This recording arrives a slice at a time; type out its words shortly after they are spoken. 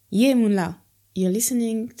Ye Moula, you're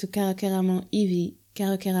listening to Karakaramo EV,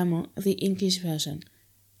 Karakaramo, the English version.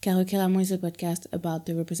 Karakaramo is a podcast about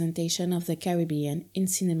the representation of the Caribbean in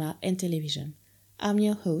cinema and television. I'm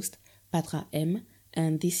your host, Patra M,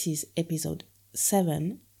 and this is episode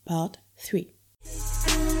 7, part 3.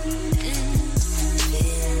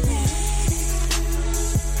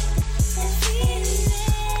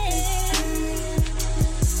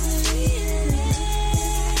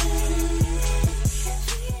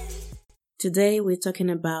 Today we're talking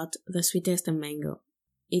about The Sweetest Mango.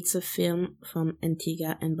 It's a film from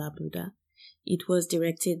Antigua and Barbuda. It was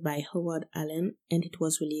directed by Howard Allen and it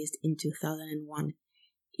was released in 2001.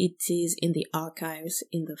 It is in the archives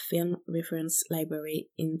in the Film Reference Library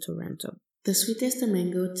in Toronto. The Sweetest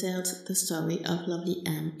Mango tells the story of Lovely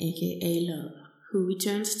Anne, aka Love, who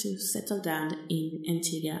returns to settle down in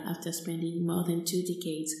Antigua after spending more than 2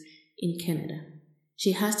 decades in Canada.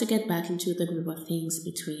 She has to get back into the groove of things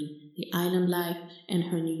between the island life and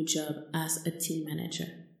her new job as a team manager.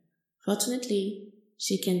 Fortunately,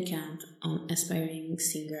 she can count on aspiring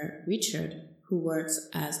singer Richard, who works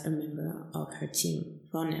as a member of her team.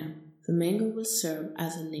 For now, the mango will serve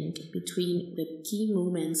as a link between the key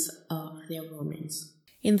moments of their romance.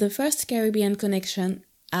 In the first Caribbean Connection,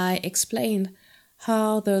 I explained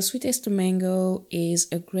how The Sweetest Mango is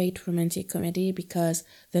a great romantic comedy because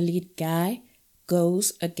the lead guy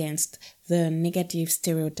goes against the negative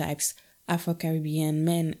stereotypes Afro-Caribbean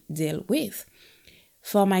men deal with.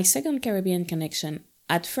 For my second Caribbean Connection,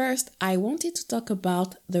 at first I wanted to talk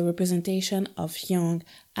about the representation of young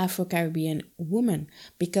Afro-Caribbean women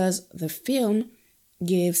because the film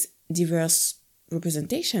gives diverse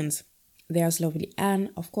representations. There's Lovely Anne,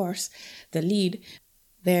 of course, the lead.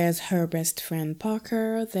 There's her best friend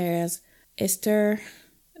Parker, there's Esther,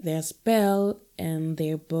 there's Belle, and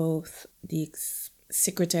they're both the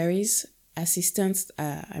secretaries, assistants,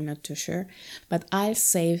 I'm not too sure, but I'll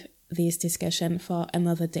save this discussion for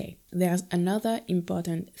another day. There's another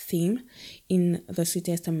important theme in The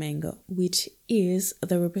Sweetest Mango, which is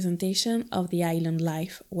the representation of the island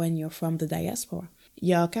life when you're from the diaspora.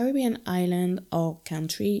 Your Caribbean island or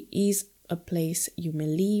country is a place you may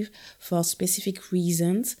leave for specific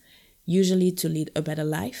reasons, usually to lead a better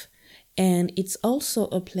life, and it's also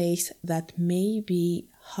a place that may be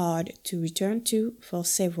hard to return to for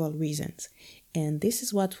several reasons. And this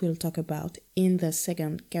is what we'll talk about in the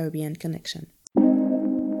second Caribbean Connection.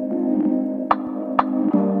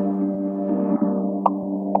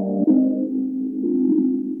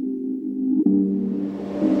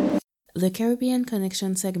 The Caribbean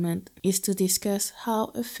Connection segment is to discuss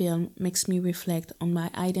how a film makes me reflect on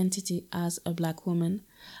my identity as a Black woman,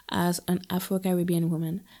 as an Afro-Caribbean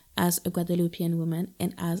woman, as a Guadeloupean woman,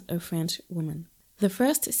 and as a French woman. The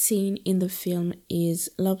first scene in the film is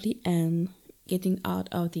Lovely Anne getting out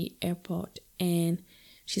of the airport and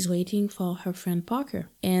she's waiting for her friend Parker.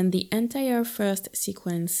 And the entire first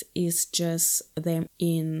sequence is just them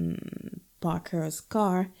in Parker's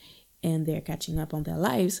car and they're catching up on their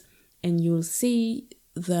lives. And you'll see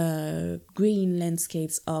the green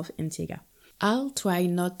landscapes of Antigua. I'll try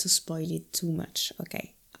not to spoil it too much,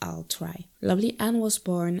 okay? I'll try. Lovely Anne was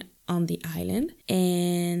born on the island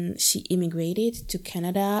and she immigrated to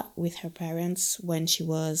Canada with her parents when she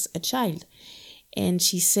was a child. And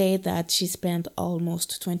she said that she spent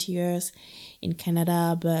almost 20 years in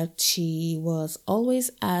Canada, but she was always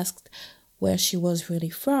asked where she was really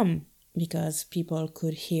from because people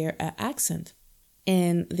could hear her accent.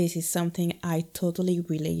 And this is something I totally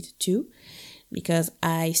relate to because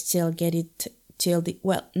I still get it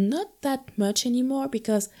not that much anymore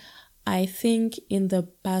because I think in the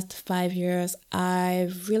past 5 years,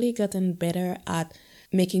 I've really gotten better at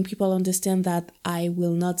making people understand that I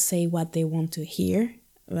will not say what they want to hear.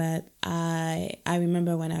 But I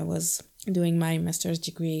remember when I was doing my master's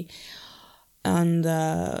degree and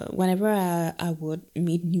whenever I would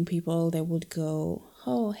meet new people, they would go,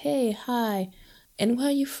 oh, hey, hi. And where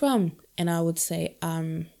are you from? And I would say,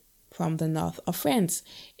 I'm from the north of France.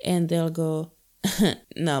 And they'll go,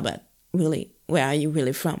 no, but really, where are you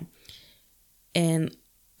really from? And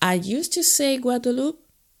I used to say Guadeloupe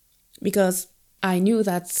because I knew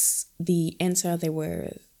that's the answer they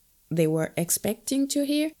were expecting to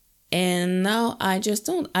hear. And now I just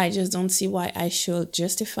don't see why I should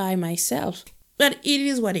justify myself. But it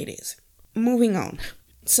is what it is. Moving on.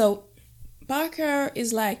 So Parker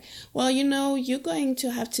is like, well, you're going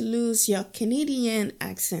to have to lose your Canadian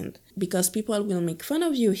accent because people will make fun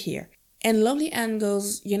of you here. And Lovely Anne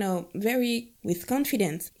goes, very with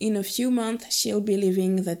confidence. In a few months, she'll be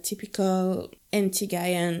living the typical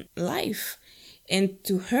Antiguan life. And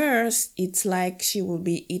to her, it's like she will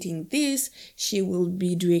be eating this, she will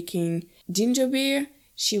be drinking ginger beer,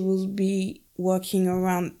 she will be walking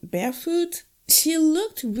around barefoot. She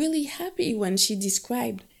looked really happy when she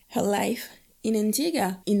described her life in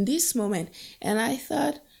Antigua in this moment. And I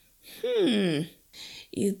thought, is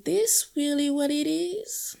this really what it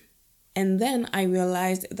is? And then I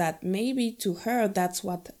realized that maybe to her that's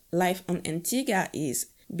what life on Antigua is,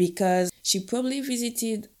 because she probably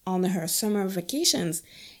visited on her summer vacations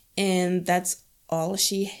and that's all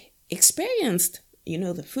she experienced. You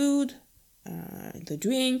know, the food, the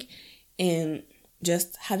drink, and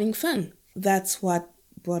just having fun. That's what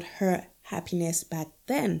brought her happiness back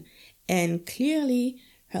then. And clearly,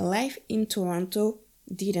 her life in Toronto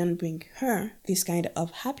didn't bring her this kind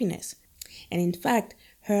of happiness. And in fact,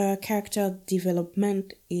 her character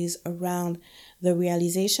development is around the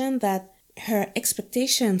realization that her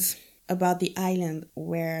expectations about the island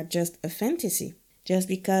were just a fantasy. Just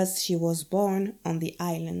because she was born on the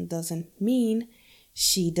island doesn't mean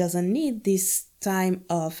she doesn't need this time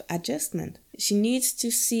of adjustment. She needs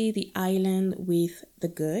to see the island with the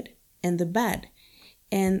good and the bad.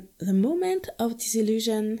 And the moment of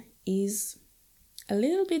disillusion is a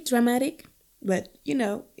little bit dramatic, but you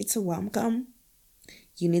know, it's a rom-com.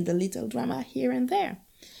 You need a little drama here and there.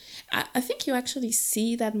 I think you actually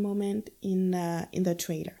see that moment in the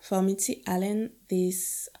trailer. For Mitzi Allen,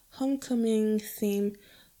 this homecoming theme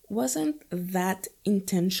wasn't that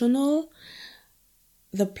intentional.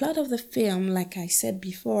 The plot of the film, like I said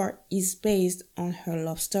before, is based on her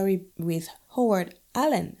love story with Howard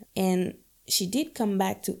Allen. And she did come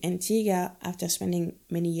back to Antigua after spending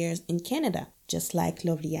many years in Canada, just like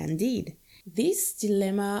Lovely Ann did. This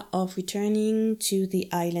dilemma of returning to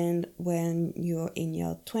the island when you're in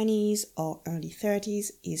your 20s or early 30s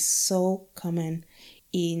is so common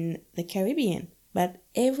in the Caribbean, but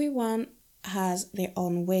everyone has their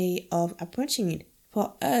own way of approaching it.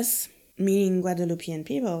 For us, meaning Guadeloupean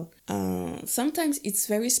people, sometimes it's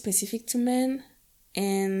very specific to men,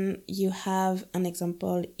 and you have an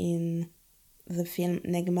example in the film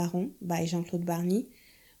Nègre Marron by Jean-Claude Barny,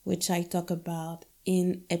 which I talk about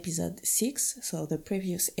in episode 6, so the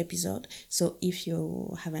previous episode. So if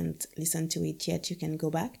you haven't listened to it yet, you can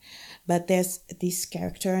go back. But there's this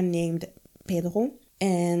character named Pedro,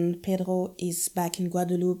 and Pedro is back in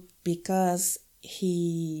Guadeloupe because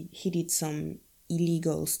he did some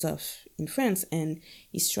illegal stuff in France and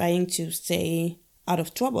he's trying to stay out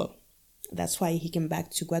of trouble. That's why he came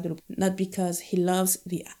back to Guadeloupe, not because he loves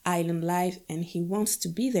the island life and he wants to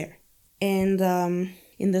be there. And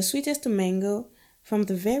in The Sweetest Mango, from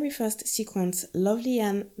the very first sequence, Lovely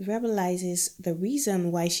Ann verbalizes the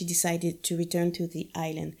reason why she decided to return to the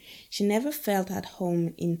island. She never felt at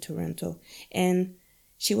home in Toronto, and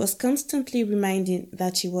she was constantly reminded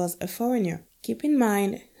that she was a foreigner. Keep in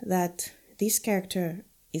mind that this character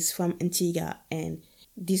is from Antigua, and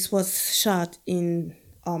this was shot in,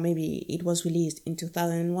 or maybe it was released in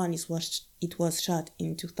 2001, it was shot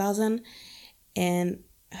in 2000, and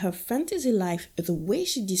her fantasy life, the way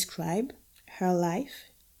she described her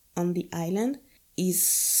life on the island, is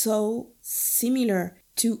so similar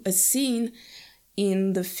to a scene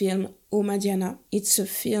in the film Omadiana. It's a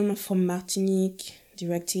film from Martinique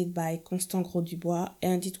directed by Constant Gros-Dubois,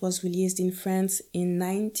 and it was released in France in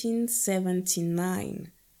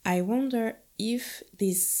 1979. I wonder if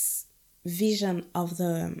this vision of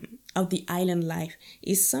the island life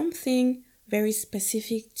is something very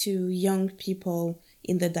specific to young people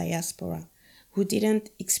in the diaspora who didn't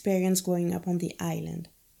experience growing up on the island.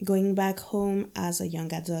 Going back home as a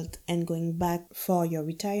young adult and going back for your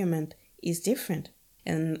retirement is different.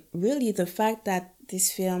 And really the fact that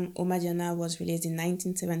this film, Omadiana, was released in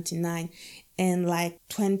 1979 and like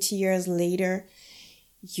 20 years later,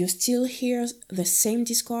 you still hear the same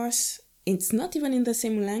discourse. It's not even in the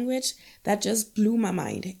same language. That just blew my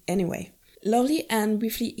mind. Anyway, Lovely Ann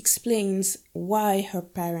briefly explains why her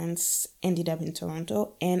parents ended up in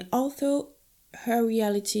Toronto, and although her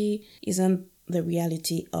reality isn't the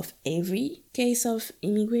reality of every case of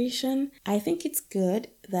immigration, I think it's good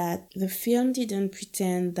that the film didn't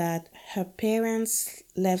pretend that her parents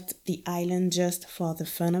left the island just for the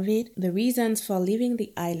fun of it. The reasons for leaving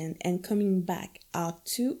the island and coming back are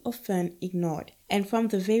too often ignored. And from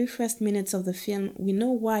the very first minutes of the film, we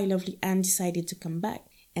know why Lovely Ann decided to come back.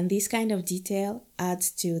 And this kind of detail adds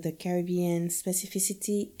to the Caribbean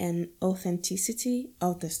specificity and authenticity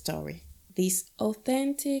of the story. This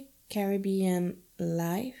authentic Caribbean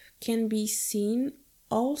life can be seen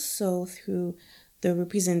also through the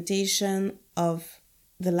representation of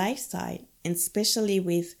the lifestyle, and especially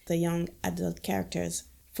with the young adult characters.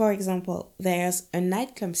 For example, there's a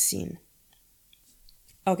nightclub scene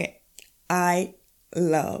Okay, I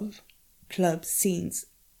love club scenes.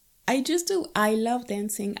 I just do. I love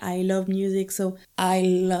dancing. I love music. So I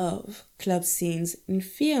love club scenes in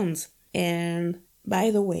films. And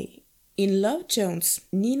by the way, in Love Jones,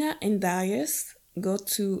 Nina and Darius go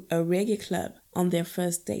to a reggae club on their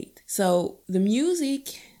first date. So the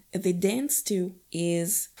music they dance to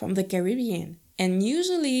is from the Caribbean. And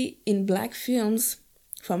usually in black films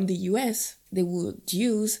from the US, they would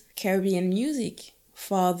use Caribbean music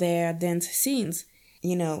for their dance scenes.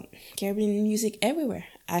 You know, Caribbean music everywhere.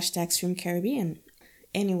 Hashtag Stream Caribbean.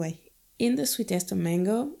 Anyway, in The Sweetest of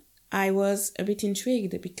Mango, I was a bit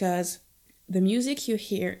intrigued because the music you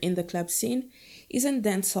hear in the club scene isn't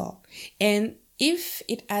dancehall. And if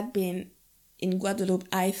it had been in Guadeloupe,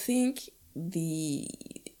 I think the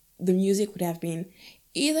music would have been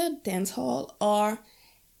either dancehall or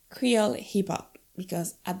Creole hip hop,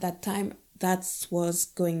 because at that time that was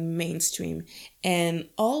going mainstream. And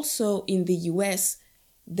also in the US,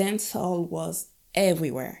 dancehall was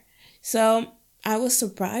everywhere. So I was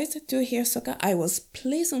surprised to hear soca. I was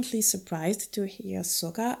pleasantly surprised to hear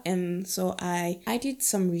soca. And so I did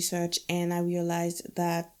some research and I realized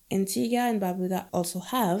that Antigua and Barbuda also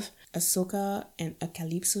have a soca and a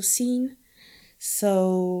calypso scene.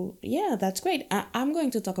 So yeah, that's great. I'm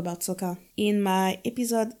going to talk about soca in my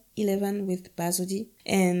episode 11 with Bazodi.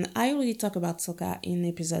 And I already talked about soca in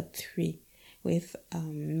episode 3 with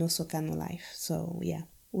No Soca No Life. So yeah,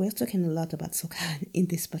 we're talking a lot about soca in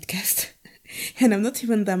this podcast. And I'm not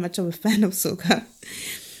even that much of a fan of soca.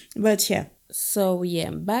 But yeah. So yeah,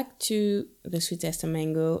 back to The Sweetest of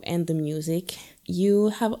Mango and the music. You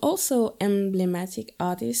have also emblematic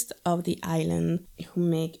artists of the island who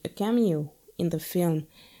make a cameo in the film.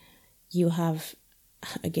 You have,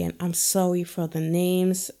 again, I'm sorry for the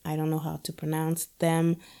names, I don't know how to pronounce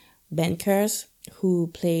them, Benkers, who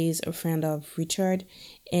plays a friend of Richard,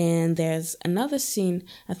 and there's another scene,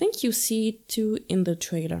 I think you see it too in the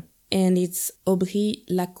trailer, and it's Aubry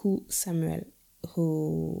Lacou Samuel,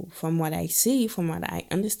 who, from what I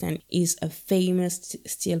understand, is a famous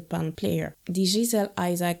steel pan player. Giselle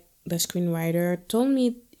Isaac, the screenwriter, told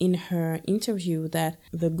me in her interview that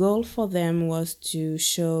the goal for them was to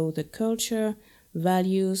show the culture,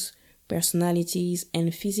 values, personalities,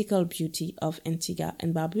 and physical beauty of Antigua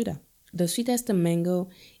and Barbuda. The Sweetest of Mango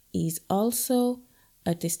is also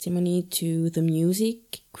a testimony to the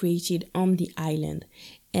music created on the island.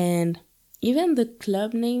 And even the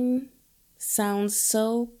club name sounds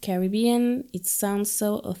so Caribbean, it sounds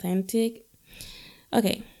so authentic.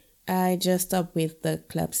 Okay, I just stopped with the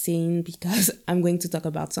club scene because I'm going to talk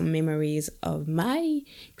about some memories of my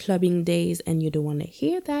clubbing days and you don't want to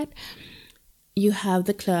hear that. You have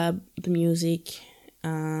the club, the music,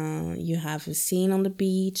 you have a scene on the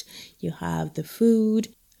beach, you have the food.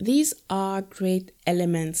 These are great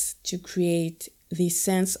elements to create this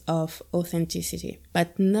sense of authenticity.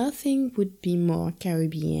 But nothing would be more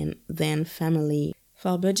Caribbean than family.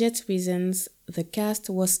 For budget reasons, the cast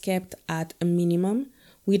was kept at a minimum.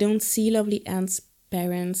 We don't see Lovely Anne's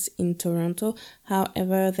parents in Toronto.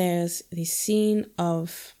 However, there's this scene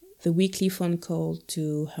of the weekly phone call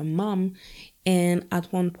to her mom. And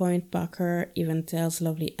at one point, Parker even tells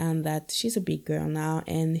Lovely Anne that she's a big girl now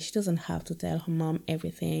and she doesn't have to tell her mom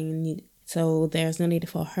everything. So there's no need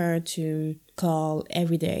for her to call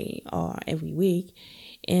every day or every week.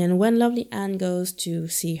 And when Lovely Anne goes to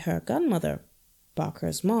see her godmother,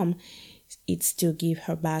 Parker's mom, it's to give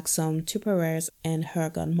her back some Tupperwares, and her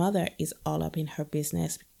godmother is all up in her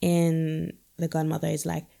business. And the godmother is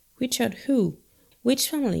like, Richard who? Which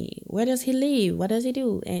family? Where does he live? What does he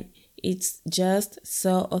do? And it's just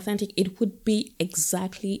so authentic. It would be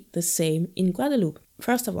exactly the same in Guadeloupe.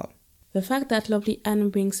 First of all, the fact that Lovely Anne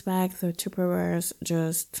brings back the Tupperwares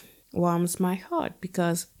just warms my heart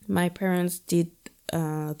because my parents did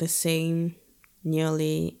the same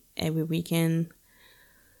nearly every weekend.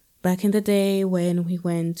 Back in the day when we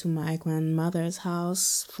went to my grandmother's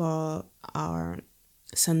house for our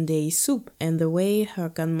Sunday soup, and the way her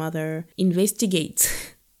grandmother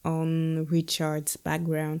investigates on Richard's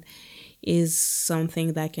background is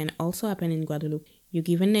something that can also happen in Guadeloupe. You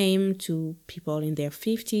give a name to people in their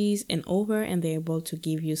 50s and over, and they're able to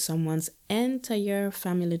give you someone's entire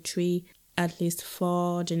family tree at least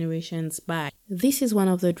 4 generations back. This is one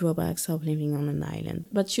of the drawbacks of living on an island,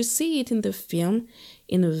 but you see it in the film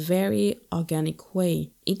in a very organic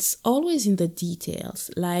way. It's always in the details,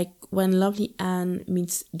 like when Lovely Anne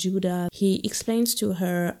meets Judah, he explains to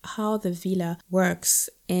her how the villa works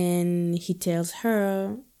and he tells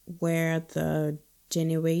her where the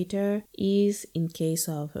generator is in case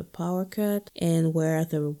of a power cut, and where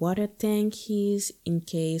the water tank is in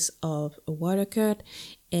case of a water cut.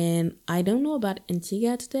 And I don't know about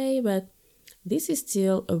Antigua today, but this is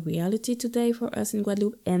still a reality today for us in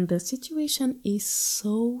Guadeloupe, and the situation is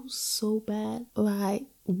so bad, like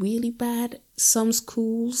really bad. Some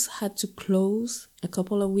schools had to close a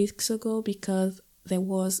couple of weeks ago because there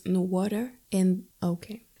was no water. And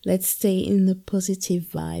okay, let's stay in the positive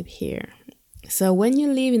vibe here. So when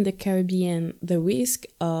you live in the Caribbean, the risk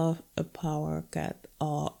of a power cut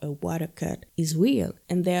or a water cut is real.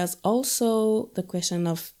 And there's also the question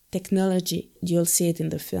of technology. You'll see it in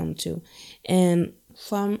the film too. And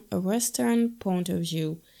from a Western point of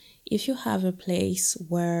view, if you have a place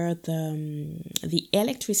where the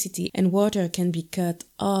electricity and water can be cut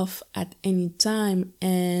off at any time,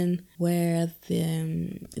 and where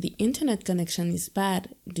the internet connection is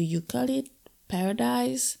bad, do you call it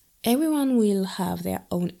paradise? Everyone will have their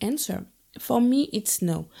own answer. For me, it's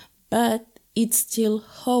no, but it's still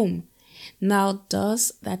home. Now,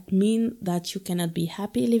 does that mean that you cannot be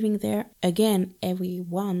happy living there? Again,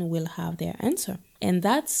 everyone will have their answer. And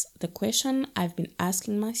that's the question I've been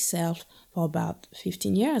asking myself for about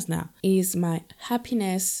 15 years now. Is my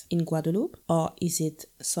happiness in Guadeloupe, or is it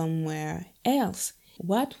somewhere else?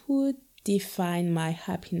 What would define my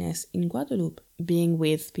happiness in Guadeloupe? Being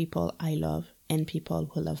with people I love and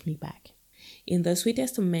people who love me back. In The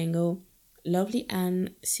Sweetest of Mango, Lovely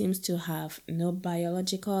Anne seems to have no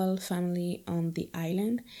biological family on the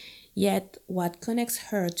island, yet what connects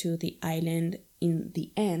her to the island in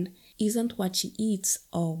the end isn't what she eats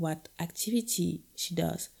or what activity she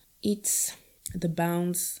does. It's the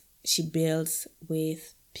bonds she builds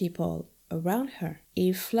with people around her.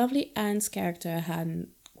 If Lovely Anne's character hadn't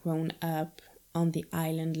grown up on the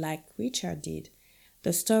island like Richard did,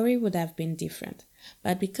 the story would have been different.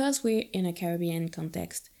 But because we're in a Caribbean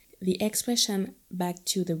context, the expression back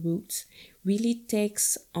to the roots really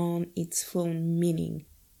takes on its full meaning.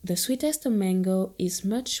 The Sweetest of Mango is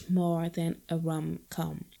much more than a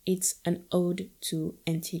rom-com. It's an ode to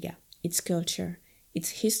Antigua, its culture,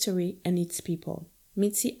 its history, and its people.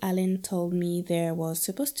 Mitzi Allen told me there was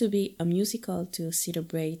supposed to be a musical to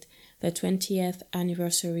celebrate the 20th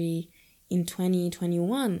anniversary in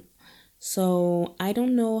 2021. So I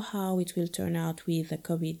don't know how it will turn out with the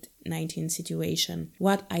COVID-19 situation.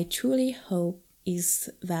 What I truly hope is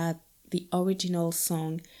that the original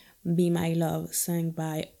song, Be My Love, sung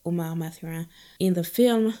by Omar Mathurin, in the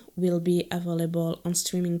film will be available on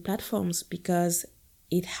streaming platforms, because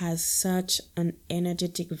it has such an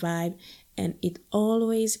energetic vibe and it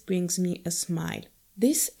always brings me a smile.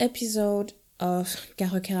 This episode of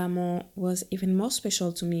Karaoke Ramon was even more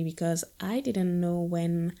special to me because I didn't know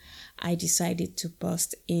when I decided to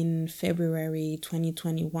post in February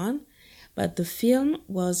 2021, but the film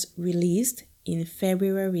was released in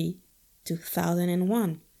February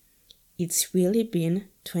 2001. It's really been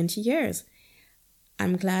 20 years.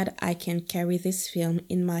 I'm glad I can carry this film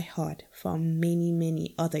in my heart for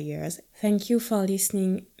many other years. Thank you for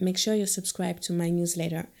listening. Make sure you subscribe to my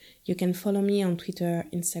newsletter. You can follow me on Twitter,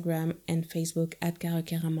 Instagram, and Facebook at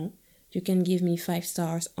Karaoke Ramon. You can give me 5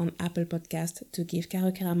 stars on Apple Podcast to give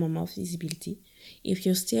Karaoke Ramon more visibility. If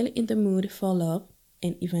you're still in the mood for love,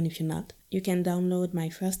 and even if you're not, you can download my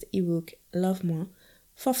first ebook, Love Moi,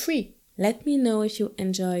 for free. Let me know if you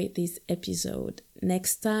enjoy this episode.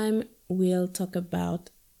 Next time, we'll talk about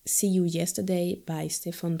See You Yesterday by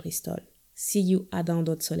Stéphane Bristol. See you à Dans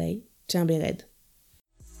d'autres soleils. Tiens, Béred.